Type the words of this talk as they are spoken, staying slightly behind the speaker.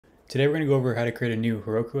Today we're going to go over how to create a new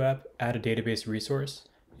Heroku app, add a database resource,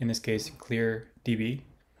 in this case ClearDB,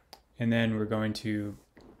 and then we're going to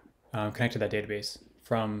connect to that database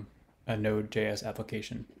from a Node.js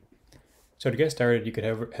application. So to get started, you could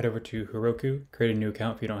head over to Heroku, create a new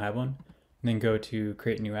account if you don't have one, and then go to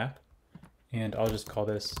create new app. And I'll just call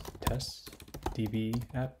this test DB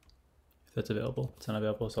app if that's available. It's not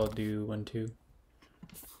available, so I'll do 1, 2.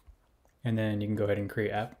 And then you can go ahead and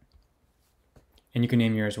create app. And you can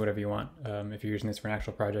name yours whatever you want. If you're using this for an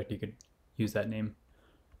actual project, you could use that name.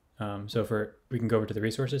 We can go over to the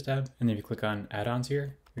resources tab, and then if you click on add-ons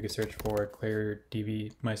here, we could search for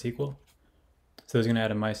ClearDB MySQL. So it's going to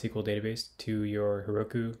add a MySQL database to your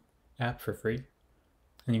Heroku app for free.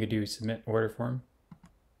 And you could do submit order form.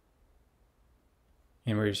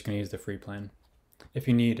 And we're just going to use the free plan. If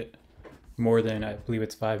you need more than, I believe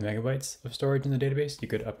it's 5 megabytes of storage in the database, you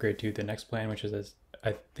could upgrade to the next plan, which is,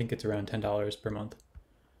 I think it's around $10 per month.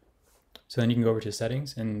 So then you can go over to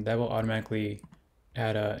settings, and that will automatically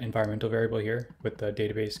add an environmental variable here with the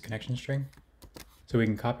database connection string. So we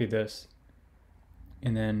can copy this,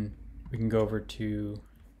 and then we can go over to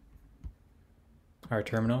our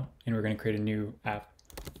terminal, and we're going to create a new app.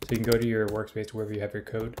 So you can go to your workspace wherever you have your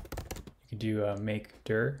code. You can do make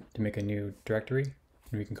dir to make a new directory,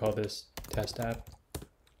 and we can call this test app.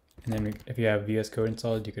 And then if you have VS Code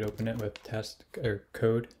installed, you could open it with test or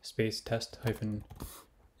code space test hyphen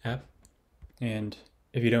app. And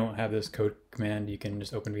if you don't have this code command, you can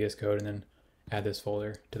just open VS Code and then add this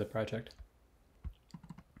folder to the project.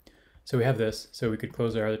 So we have this, so we could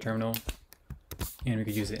close our other terminal, and we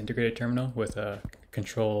could use the integrated terminal with a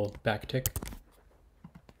control backtick.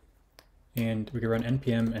 And we could run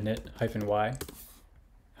npm init -y.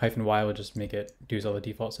 -y will just make it do all the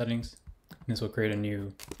default settings. And this will create a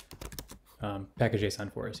new package.json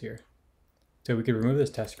for us here. So we could remove this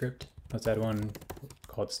test script. Let's add one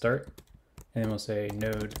called start, and then we'll say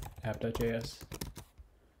node app.js.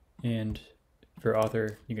 And for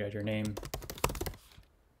author, you can add your name.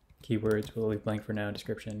 Keywords, we'll leave blank for now.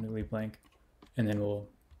 Description, we'll leave blank. And then we'll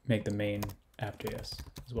make the main app.js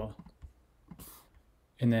as well.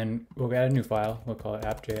 And then we'll add a new file. We'll call it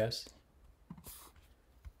app.js.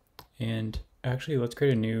 And actually, let's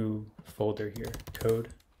create a new folder here, code.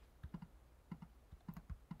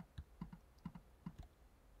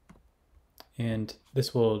 And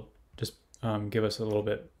this will just give us a little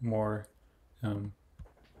bit more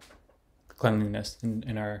cleanliness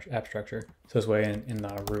in our app structure. So this way in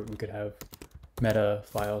the root, we could have meta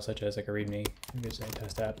files such as like a README, we could say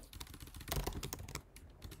test app.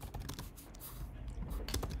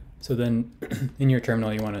 So then in your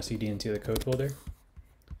terminal, you want to cd into the code folder.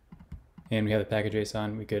 And we have the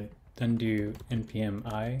package.json. We could then do npm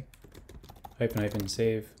i --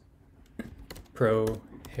 save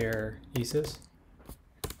Prohairesis,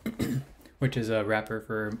 which is a wrapper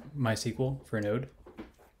for MySQL for Node.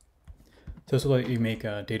 So this will let you make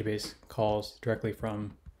database calls directly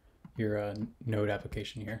from your Node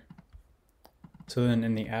application here. So then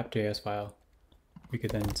in the app.js file, we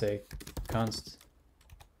could then say const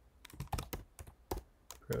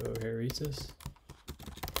Prohairesis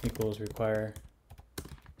equals require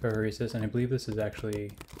Prohairesis, and I believe this is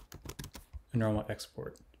actually a normal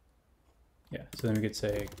export. Yeah, so then we could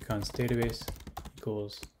say const database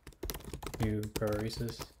equals new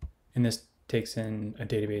Prohairesis, and this takes in a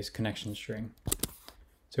database connection string.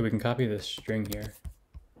 So we can copy this string here,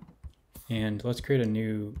 and let's create a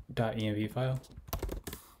new .env file,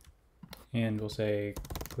 and we'll say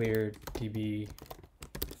ClearDB,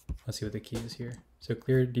 let's see what the key is here. So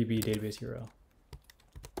ClearDB database URL,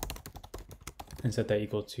 and set that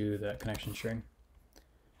equal to the connection string.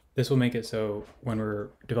 This will make it so when we're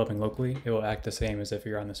developing locally, it will act the same as if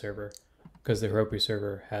you're on the server, because the Heroku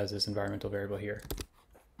server has this environmental variable here.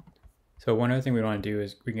 So one other thing we want to do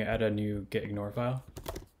is we can add a new getignore file.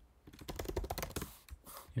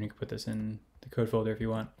 And you can put this in the code folder if you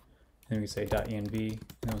want. And we can say .env, and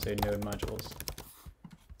then we'll say node modules.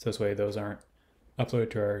 So this way those aren't uploaded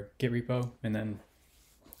to our Git repo, and then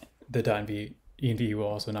the .env will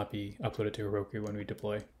also not be uploaded to Heroku when we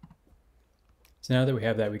deploy. So now that we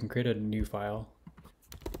have that, we can create a new file,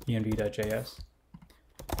 env.js.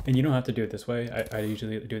 And you don't have to do it this way. I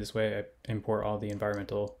usually do it this way. I import all the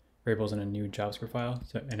environmental variables in a new JavaScript file,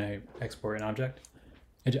 and I export an object.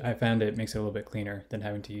 I found it makes it a little bit cleaner than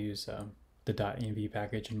having to use the .env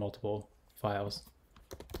package in multiple files.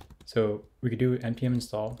 So we could do npm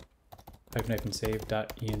install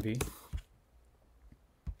 -save.env.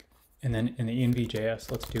 And then in the env.js,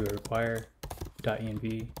 let's do a require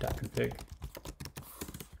 .env.config.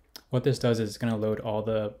 What this does is it's going to load all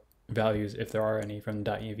the values, if there are any, from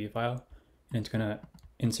the .env file, and it's going to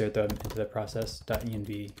insert them into the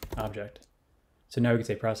process.env object. So now we can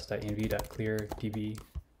say process.env.cleardb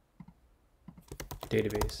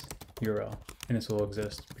database URL, and this will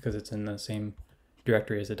exist because it's in the same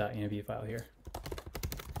directory as the .env file here.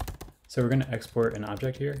 So we're going to export an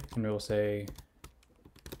object here, and we'll say,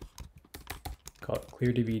 call it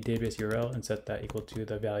ClearDB database URL and set that equal to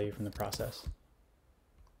the value from the process.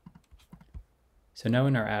 So now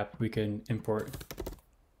in our app, we can import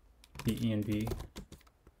the env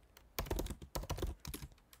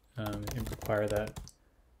and require that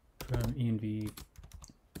from env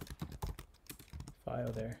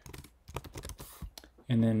file there.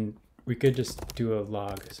 And then we could just do a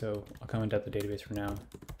log. So I'll comment out the database for now.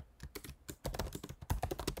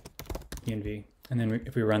 Env. And then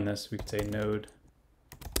if we run this, we could say node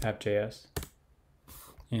app.js.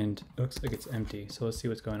 And it looks like it's empty. So let's see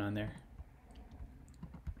what's going on there.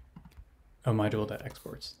 Oh,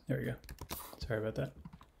 module.exports. There we go. Sorry about that.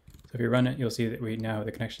 So if you run it, you'll see that we now have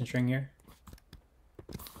the connection string here.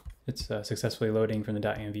 It's successfully loading from the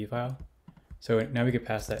 .env file. So now we could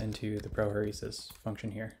pass that into the Prohairesis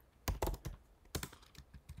function here.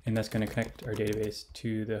 And that's going to connect our database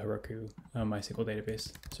to the Heroku MySQL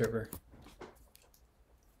database server.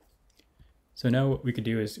 So now what we could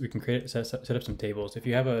do is we can set up some tables. If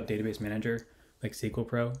you have a database manager like SQL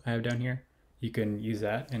Pro I have down here, you can use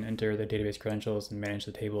that and enter the database credentials and manage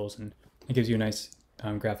the tables, and it gives you a nice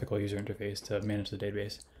graphical user interface to manage the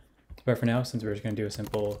database. But for now, since we're just going to do a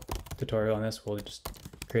simple tutorial on this, we'll just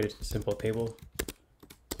create a simple table.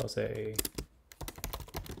 So I'll say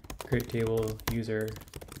create table user,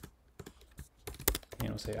 and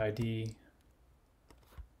we'll say ID.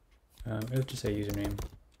 Let's just say username.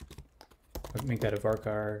 We'll make that a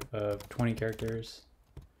varchar of 20 characters,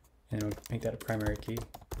 and we'll make that a primary key.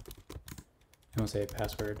 And we'll say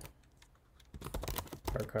password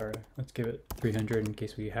varchar. Let's give it 300 in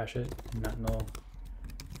case we hash it, not null.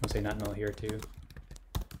 We'll say not null here too.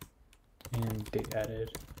 And date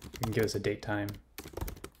added. We can give us a date time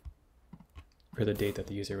for the date that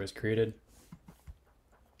the user was created.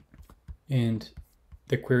 And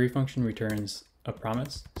the query function returns a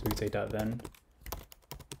promise. So we can say .then.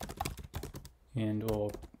 And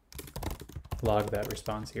we'll log that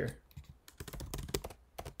response here.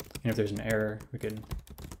 And if there's an error, we can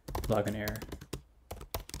log an error.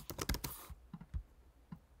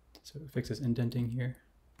 So fix this indenting here.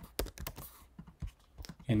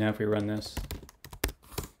 And now if we run this,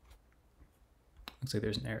 looks like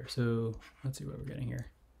there's an error. So let's see what we're getting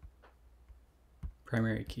here.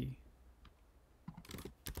 Primary key.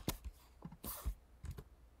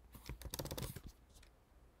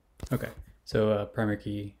 Okay, so primary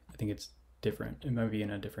key, I think it's different. It might be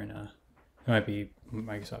in a different, it might be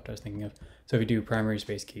Microsoft I was thinking of. So if we do primary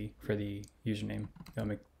space key for the username, that'll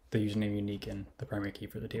make the username unique and the primary key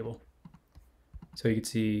for the table. So you can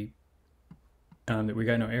see that we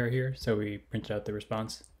got no error here, so we printed out the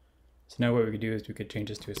response. So now what we could do is we could change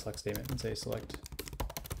this to a select statement and say select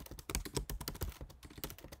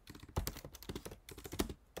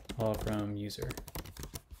all from user.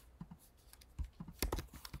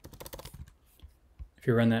 If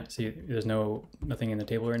you run that, see there's nothing in the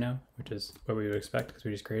table right now, which is what we would expect because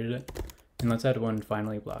we just created it. And let's add one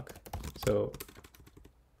finally block. So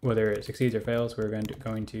whether it succeeds or fails, we're going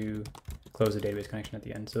to close the database connection at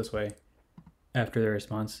the end. So this way, after the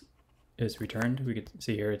response is returned, we could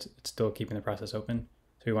see here it's still keeping the process open.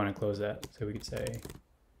 So we want to close that. So we could say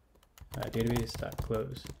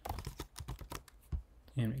database.close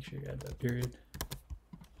and make sure you add the period.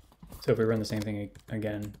 So if we run the same thing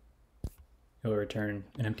again, it will return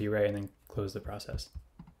an empty array and then close the process.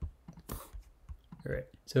 All right,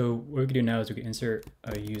 so what we can do now is we can insert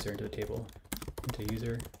a user into the table. Into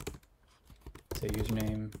user, say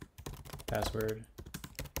username, password,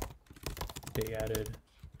 date added,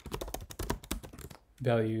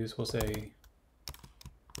 values, we'll say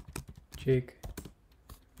Jake,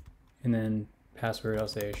 and then password, I'll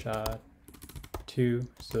say SHA2,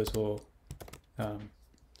 so this will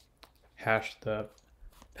hash the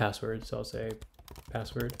password, so I'll say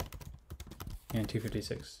password and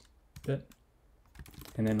 256-bit.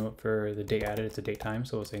 And then for the date added, it's a date time,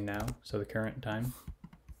 so we'll say now, so the current time.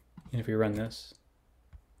 And if we run this,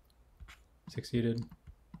 succeeded.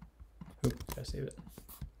 Oops, gotta save it.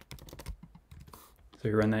 So if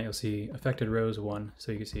you run that, you'll see affected rows 1,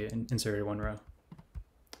 so you can see it inserted 1 row.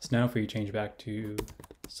 So now if we change back to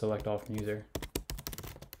select all from user,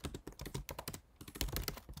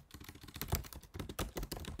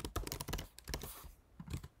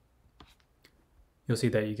 you'll see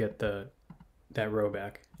that you get that row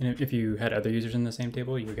back. And if you had other users in the same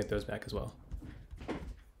table, you would get those back as well.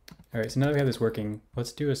 All right, so now that we have this working,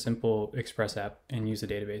 let's do a simple Express app and use the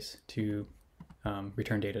database to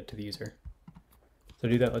return data to the user. So to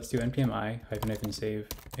do that, let's do npm i-save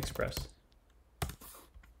express.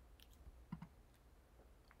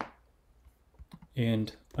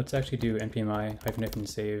 And let's actually do npm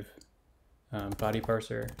i-save body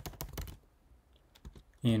parser.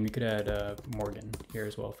 And we could add Morgan here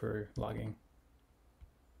as well for logging.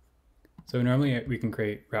 So normally we can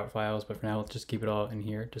create route files, but for now let's just keep it all in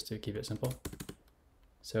here just to keep it simple.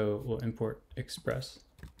 So we'll import express.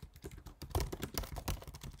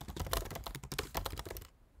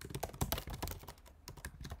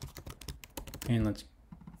 And let's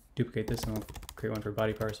duplicate this and we'll create one for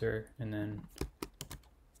body parser, and then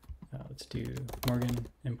let's do Morgan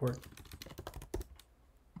import.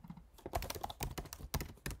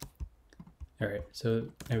 All right, so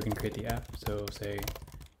now we can create the app. So say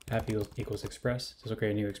app equals express. So we'll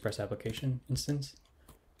create a new express application instance.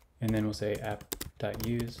 And then we'll say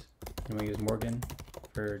app.use, and we'll use Morgan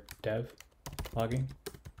for dev logging.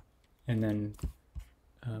 And then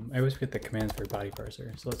I always forget the commands for body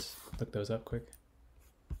parser. So let's look those up quick.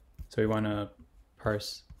 So we want to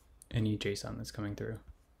parse any JSON that's coming through.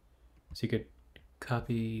 So you could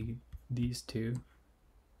copy these two.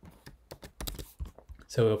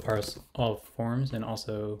 So it'll parse all forms and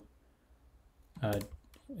also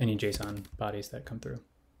any JSON bodies that come through.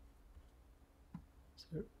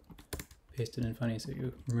 So paste it in funny, so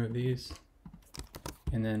you remove these.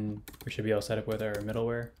 And then we should be all set up with our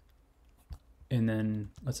middleware. And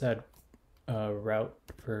then let's add a route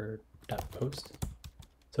for .post.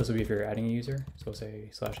 So this will be if you're adding a user. So we'll say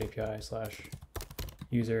 /API/user,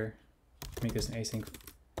 make this an async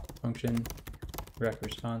function, direct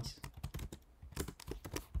response.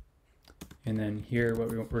 And then here, what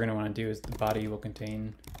we're going to want to do is the body will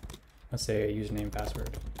contain, let's say, a username,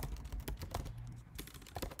 password.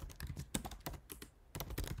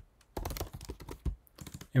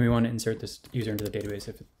 And we want to insert this user into the database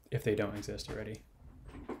if they don't exist already.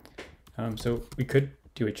 So we could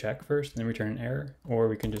do a check first and then return an error, or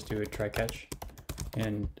we can just do a try catch.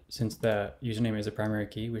 And since the username is a primary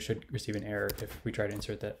key, we should receive an error if we try to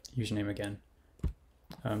insert that username again.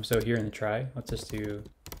 So here in the try, let's just do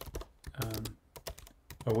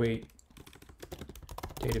await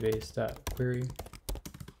database.query,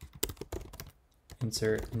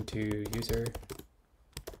 insert into user,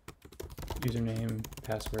 username,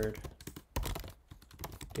 password,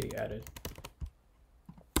 date added.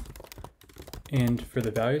 And for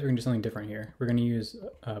the values, we're going to do something different here. We're going to use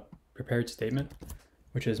a prepared statement,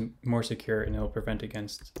 which is more secure and it will prevent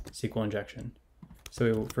against SQL injection.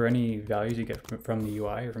 So for any values you get from the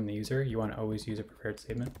UI or from the user, you want to always use a prepared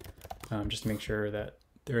statement, just to make sure that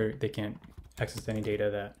they can't access any data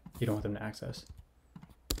that you don't want them to access.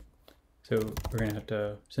 So we're going to have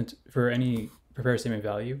to, since for any prepared statement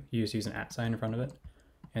value, you just use an @ sign in front of it,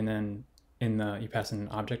 and then you pass in an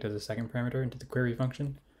object as a second parameter into the query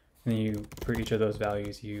function, and then for each of those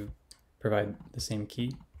values you provide the same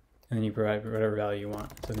key, and then you provide whatever value you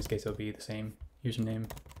want. So in this case it'll be the same username,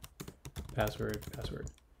 password,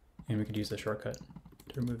 and we could use the shortcut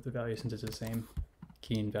to remove the value since it's the same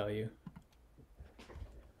key and value.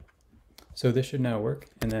 So this should now work,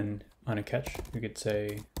 and then on a catch we could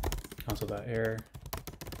say console.error,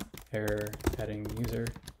 error adding user,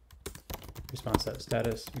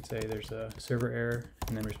 response.status, we'd say there's a server error,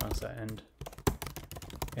 and then response.end,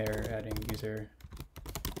 error adding user,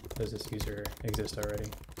 does this user exist already?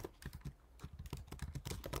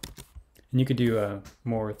 And you could do a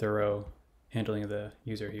more thorough handling of the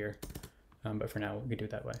user here, but for now we could do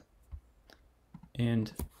it that way.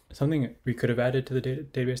 And something we could have added to the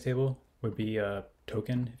database table would be a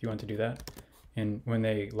token if you want to do that. And when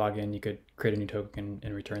they log in, you could create a new token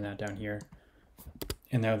and return that down here.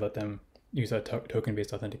 And that would let them use a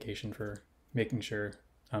token-based authentication for making sure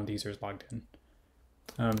the user is logged in.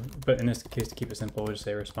 But in this case, to keep it simple, we'll just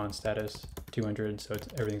say response status 200, so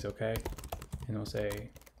everything's okay. And we'll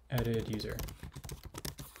say added user.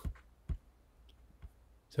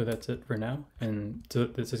 So that's it for now. And so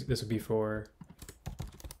this would be for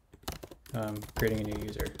creating a new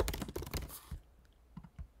user.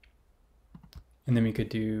 And then we could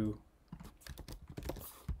do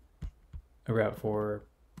a route for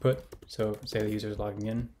put. So say the user is logging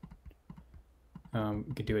in.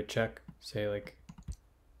 We could do a check, say like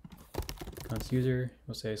const user.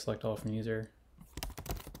 We'll say select all from user.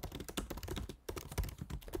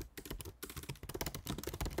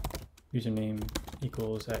 Username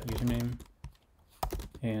equals at username.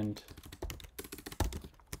 And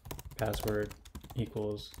password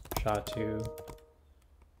equals SHA2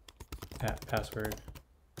 at password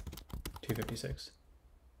 256.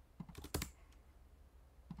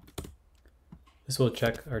 This will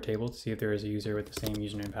check our table to see if there is a user with the same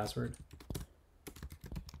username and password.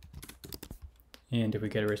 And if we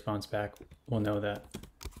get a response back, we'll know that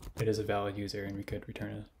it is a valid user and we could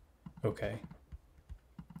return a OK.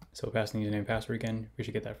 So we'll pass the username and password again. We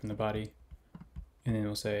should get that from the body. And then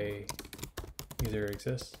we'll say user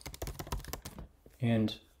exists.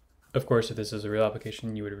 And of course, if this is a real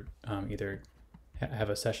application, you would either have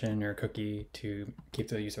a session or a cookie to keep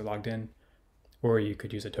the user logged in, or you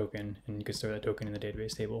could use a token and you could store that token in the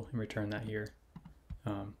database table and return that here.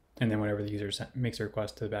 And then whenever the user makes a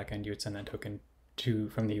request to the backend, you would send that token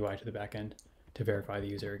from the UI to the backend to verify the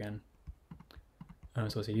user again.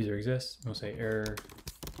 So we'll say user exists, and we'll say error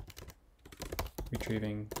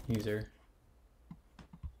retrieving user.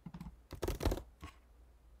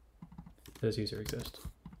 Does user exist?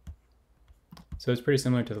 So it's pretty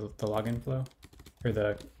similar to the login flow, or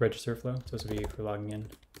the register flow. So this would be for logging in.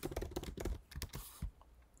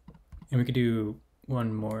 And we could do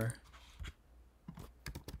one more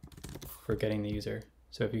for getting the user.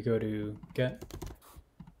 So if you go to get,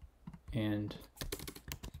 and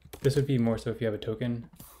this would be more so if you have a token.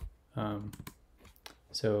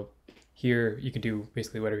 So here you could do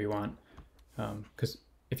basically whatever you want. Because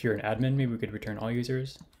if you're an admin, maybe we could return all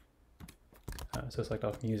users. So select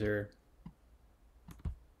all from user.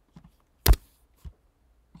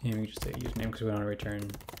 And we just say username because we want to return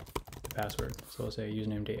the password. So we'll say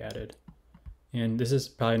username date added. And this is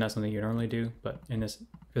probably not something you normally do, but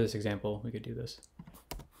for this example, we could do this.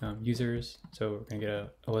 Users, so we're going to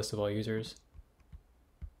get a list of all users.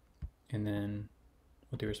 And then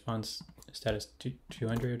we'll do response status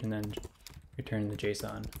 200 and then return the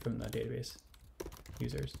JSON from the database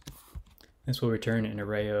users. This will return an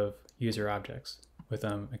array of user objects with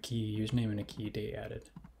a key username and a key date added.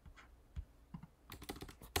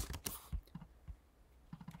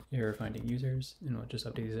 Error finding users, and we'll just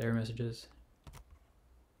update these error messages.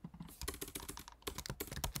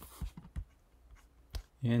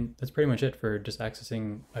 And that's pretty much it for just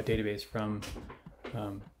accessing a database from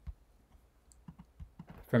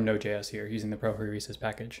Node.js here using the Prohairesis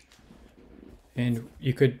package. And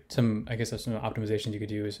you could, some optimizations you could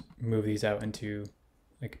do is move these out into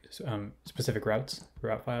like specific route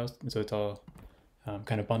files. And so it's all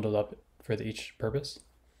kind of bundled up for each purpose.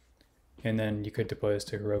 And then you could deploy this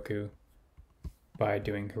to Heroku by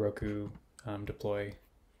doing Heroku deploy.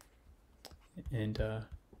 And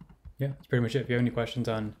yeah, that's pretty much it. If you have any questions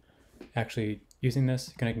on actually using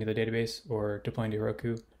this, connecting to the database, or deploying to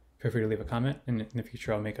Heroku, feel free to leave a comment. And in the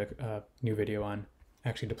future, I'll make a new video on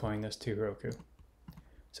actually deploying this to Heroku.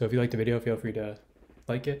 So if you liked the video, feel free to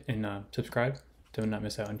like it and subscribe to not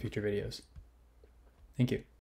miss out on future videos. Thank you.